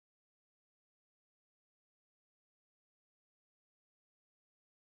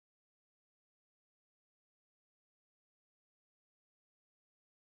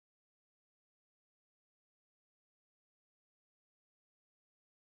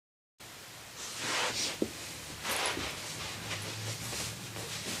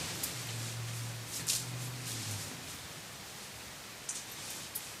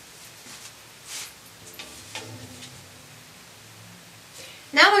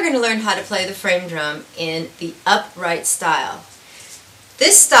Now we're going to learn how to play the frame drum in the upright style.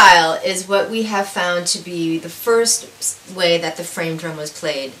 This style is what we have found to be the first way that the frame drum was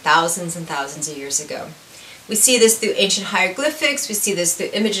played thousands and thousands of years ago. We see this through ancient hieroglyphics, we see this through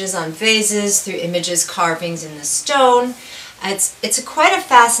images on vases, through images, carvings in the stone. It's quite a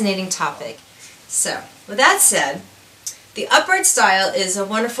fascinating topic. So, with that said, the upright style is a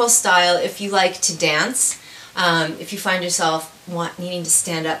wonderful style if you like to dance, if you find yourself needing to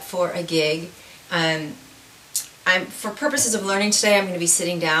stand up for a gig. For purposes of learning today, I'm going to be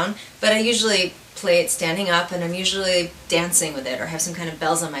sitting down, but I usually play it standing up, and I'm usually dancing with it or have some kind of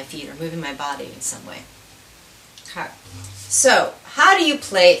bells on my feet or moving my body in some way. Okay. So, how do you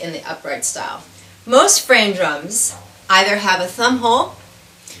play in the upright style? Most frame drums either have a thumb hole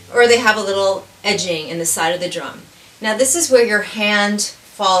or they have a little edging in the side of the drum. Now this is where your hand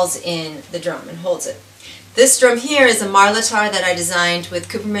falls in the drum and holds it. This drum here is a Marla Leigh that I designed with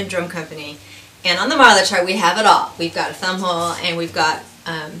Cooperman Drum Company, and on the Marla Leigh we have it all. We've got a thumb hole and we've got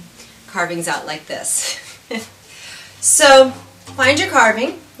carvings out like this. So find your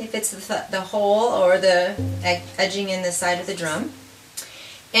carving, if it's the hole or the edging in the side of the drum.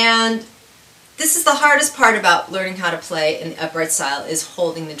 And this is the hardest part about learning how to play in the upright style, is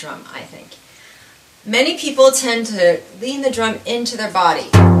holding the drum, I think. Many people tend to lean the drum into their body.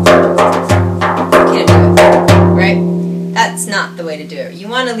 Can't do it, right? That's not the way to do it. You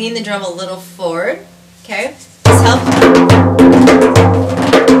want to lean the drum a little forward, okay? This helps.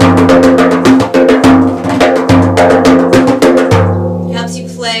 It helps you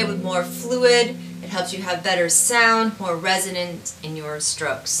play with more fluid. It helps you have better sound, more resonance in your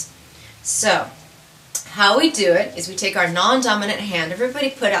strokes. So, how we do it is we take our non-dominant hand. Everybody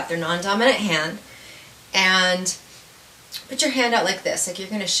put out their non-dominant hand and put your hand out like this, like you're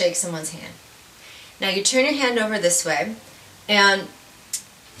going to shake someone's hand. Now you turn your hand over this way and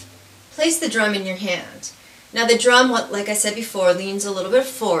place the drum in your hand. Now the drum, like I said before, leans a little bit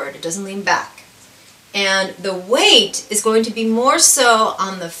forward. It doesn't lean back. And the weight is going to be more so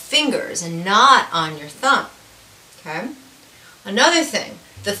on the fingers and not on your thumb. Okay? Another thing,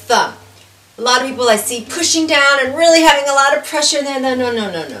 the thumb. A lot of people I see pushing down and really having a lot of pressure there. No,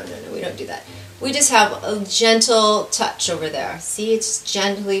 we don't do that. We just have a gentle touch over there. See, it's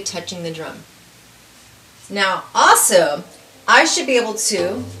gently touching the drum. Now, also, I should be able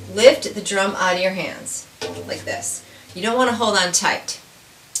to lift the drum out of your hands, like this. You don't want to hold on tight,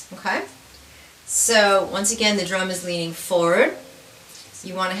 okay? So, once again, the drum is leaning forward.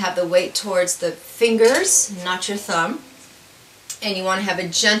 You want to have the weight towards the fingers, not your thumb. And you want to have a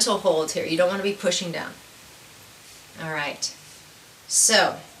gentle hold here. You don't want to be pushing down. All right.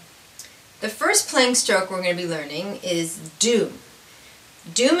 So, the first playing stroke we're going to be learning is doom.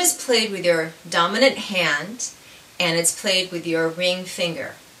 Doom is played with your dominant hand, and it's played with your ring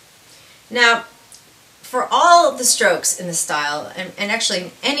finger. Now, for all of the strokes in the style, and actually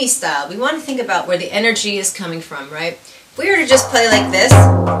in any style, we want to think about where the energy is coming from, right? If we were to just play like this,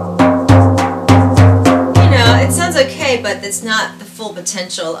 it sounds okay, but it's not the full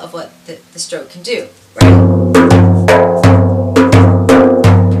potential of what the stroke can do, right?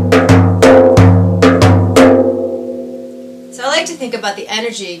 So I like to think about the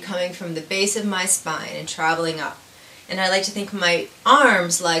energy coming from the base of my spine and traveling up. And I like to think of my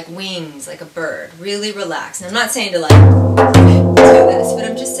arms like wings, like a bird, really relaxed. And I'm not saying to like do this, but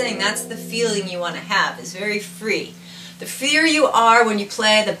I'm just saying that's the feeling you want to have. It's very free. The freer you are when you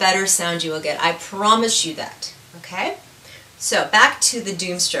play, the better sound you will get. I promise you that. Okay? So back to the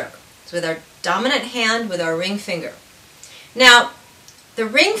doom stroke. It's with our dominant hand with our ring finger. Now, the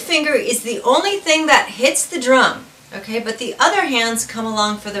ring finger is the only thing that hits the drum. Okay? But the other hands come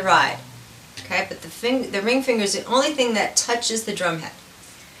along for the ride. Okay? But the ring finger is the only thing that touches the drum head.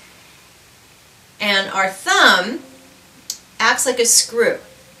 And our thumb acts like a screw.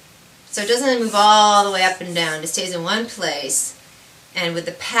 So it doesn't move all the way up and down. It stays in one place. And with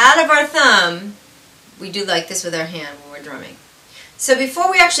the pad of our thumb, we do like this with our hand when we're drumming. So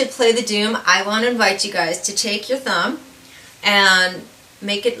before we actually play the doom, I want to invite you guys to take your thumb and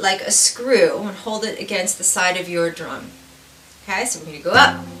make it like a screw and hold it against the side of your drum. Okay, so we're going to go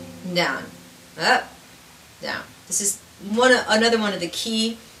up, down, up, down. This is another one of the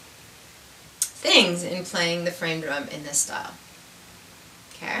key things in playing the frame drum in this style.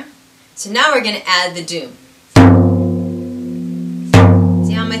 Okay? So now we're going to add the doom.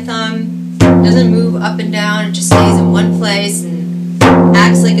 See how my thumb doesn't move up and down, it just stays in one place and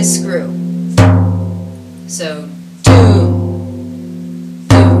acts like a screw. So, doom, doom, doom,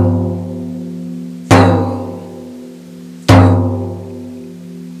 doom,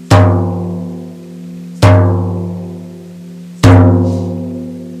 doom.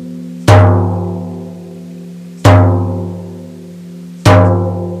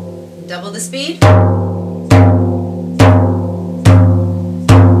 Double the speed.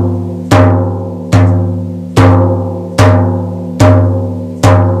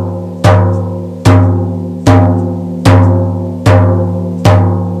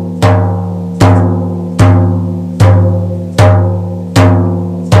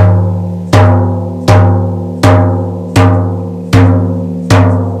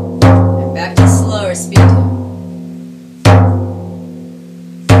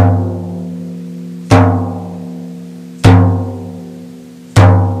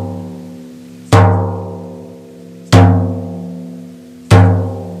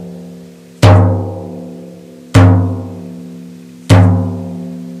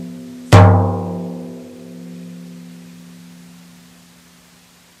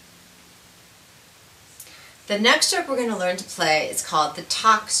 The next stroke we're going to learn to play is called the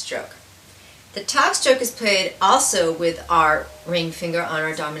talk stroke. The talk stroke is played also with our ring finger on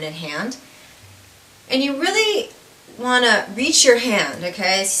our dominant hand. And you really want to reach your hand,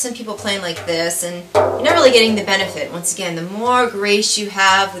 okay? I see some people playing like this, and you're not really getting the benefit. Once again, the more grace you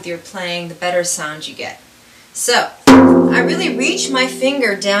have with your playing, the better sound you get. So, I really reach my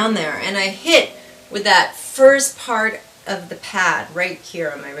finger down there, and I hit with that first part of the pad right here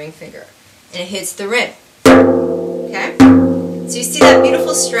on my ring finger. And it hits the rim. Okay? So you see that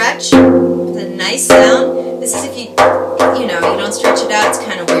beautiful stretch with a nice sound. This is if you don't stretch it out, it's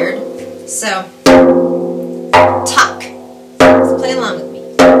kind of weird. So, talk. So play along with me,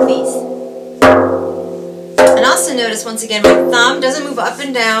 please. And also notice, once again, my thumb doesn't move up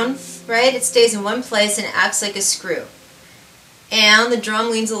and down, right? It stays in one place and it acts like a screw. And the drum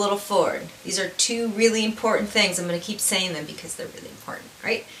leans a little forward. These are two really important things. I'm going to keep saying them because they're really important,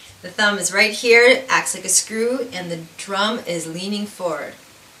 right? The thumb is right here, it acts like a screw, and the drum is leaning forward.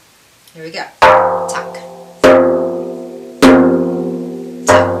 Here we go. Tuck.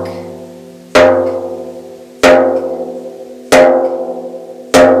 Tuck.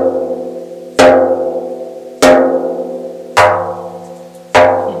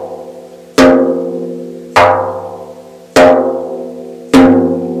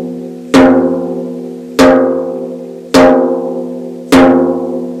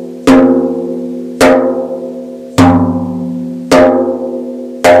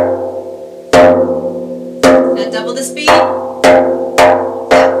 Double the speed.